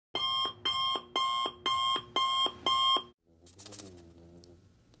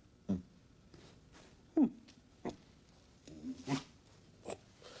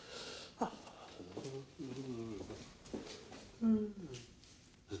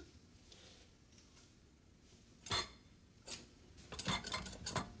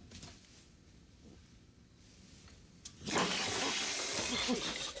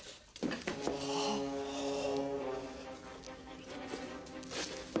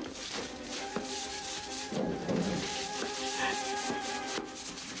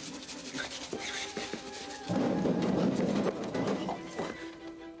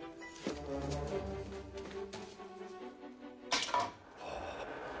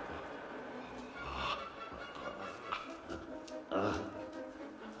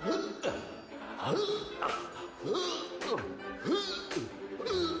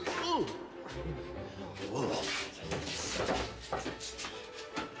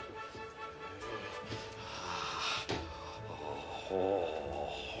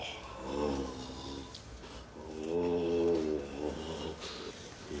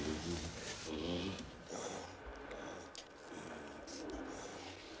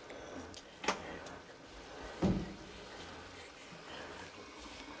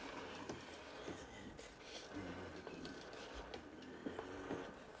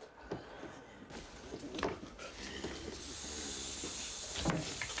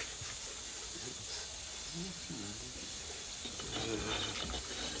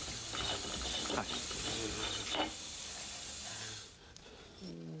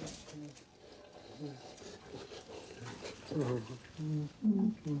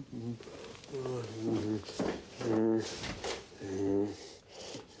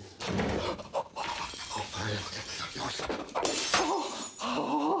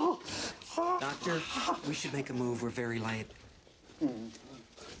Doctor, we should make a move. We're very late.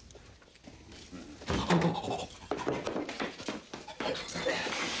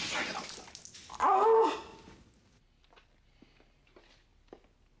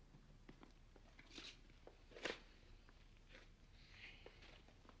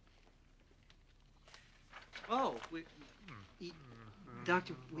 Oh,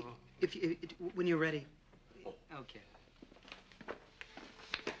 Doctor, when you're ready. Okay.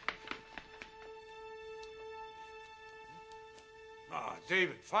 Ah,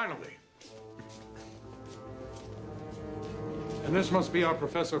 David, finally. And this must be our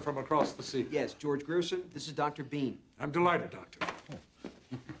professor from across the sea. Yes, George Grierson. This is Dr. Bean. I'm delighted, Doctor.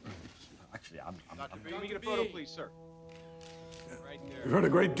 Actually, I'm Dr. Bean, can we get a photo, please, sir? Right there. We've heard a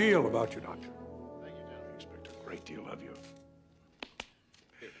great deal about you, Doctor. Thank you, gentlemen. We expect a great deal of you.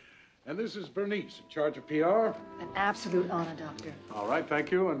 And this is Bernice, in charge of PR. An absolute honor, Doctor. All right,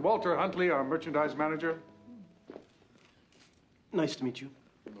 thank you. And Walter Huntley, our merchandise manager. Nice to meet you.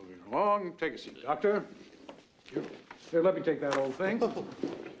 Moving along. Take a seat, Doctor. Here, let me take that old thing.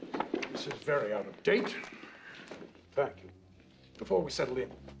 This is very out of date. Thank you. Before we settle in,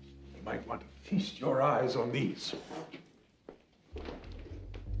 you might want to feast your eyes on these.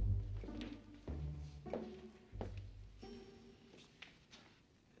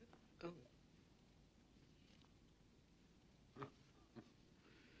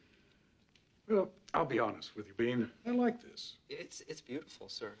 Well, I'll be honest with you, Bean. I like this. It's beautiful,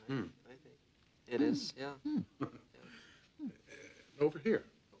 sir. I think it is. Yeah. Over here.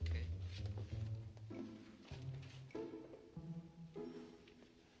 Okay. Yeah.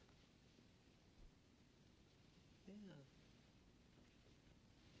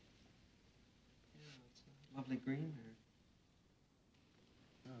 Yeah, it's a lovely green.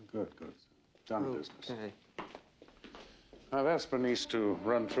 Oh, good, good. Done business. Okay. I've asked Bernice to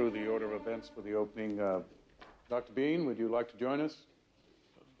run through the order of events for the opening. Dr. Bean, would you like to join us?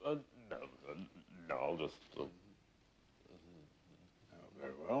 No, I'll just... Oh,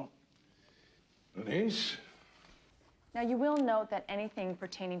 very well. Bernice? Now, you will note that anything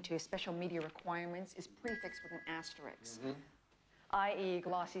pertaining to special media requirements is prefixed with an asterisk, i.e.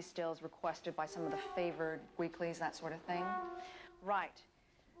 glossy stills requested by some of the favored weeklies, that sort of thing. Right.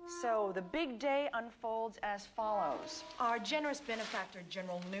 So the big day unfolds as follows. Our generous benefactor,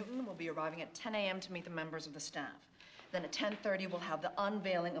 General Newton, will be arriving at 10 a.m. to meet the members of the staff. Then at 10:30, we'll have the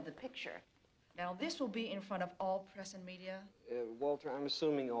unveiling of the picture. Now, this will be in front of all press and media. Walter, I'm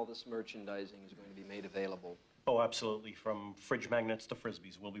assuming all this merchandising is going to be made available. Oh, absolutely. From fridge magnets to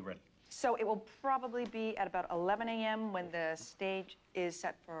Frisbees. We'll be ready. So it will probably be at about 11 a.m. when the stage is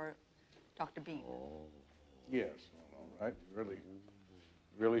set for Dr. Bean. Oh. Yes, all right. You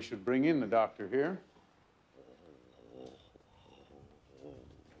really should bring in the doctor here.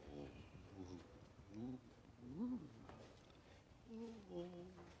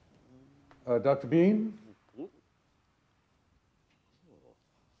 Dr. Bean?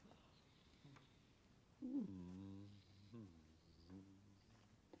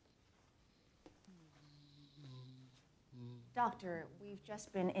 Doctor, we've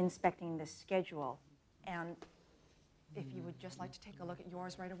just been inspecting the schedule, and if you would just like to take a look at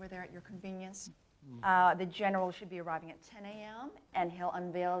yours right over there at your convenience. The general should be arriving at 10 a.m., and he'll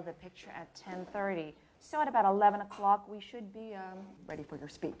unveil the picture at 10:30. So at about 11 o'clock, we should be ready for your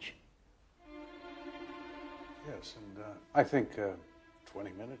speech. Yes, and I think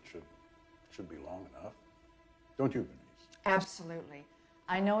 20 minutes should be long enough. Don't you, Bernice? Absolutely.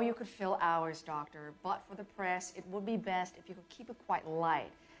 I know you could fill hours, Doctor, but for the press, it would be best if you could keep it quite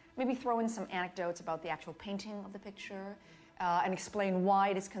light. Maybe throw in some anecdotes about the actual painting of the picture, and explain why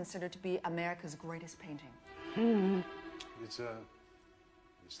it is considered to be America's greatest painting. Is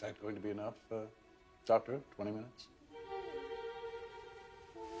that going to be enough, Doctor? 20 minutes?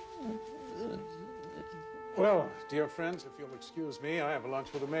 Well, dear friends, if you'll excuse me, I have a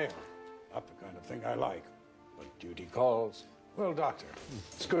lunch with the mayor. Not the kind of thing I like, but duty calls. Well, Doctor,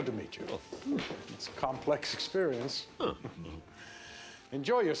 it's good to meet you. It's a complex experience.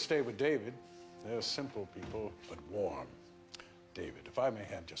 Enjoy your stay with David. They're simple people, but warm. David, if I may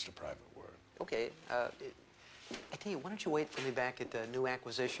have just a private word. Okay, I tell you, why don't you wait for me back at the new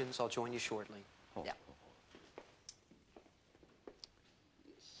acquisitions? I'll join you shortly. Yeah.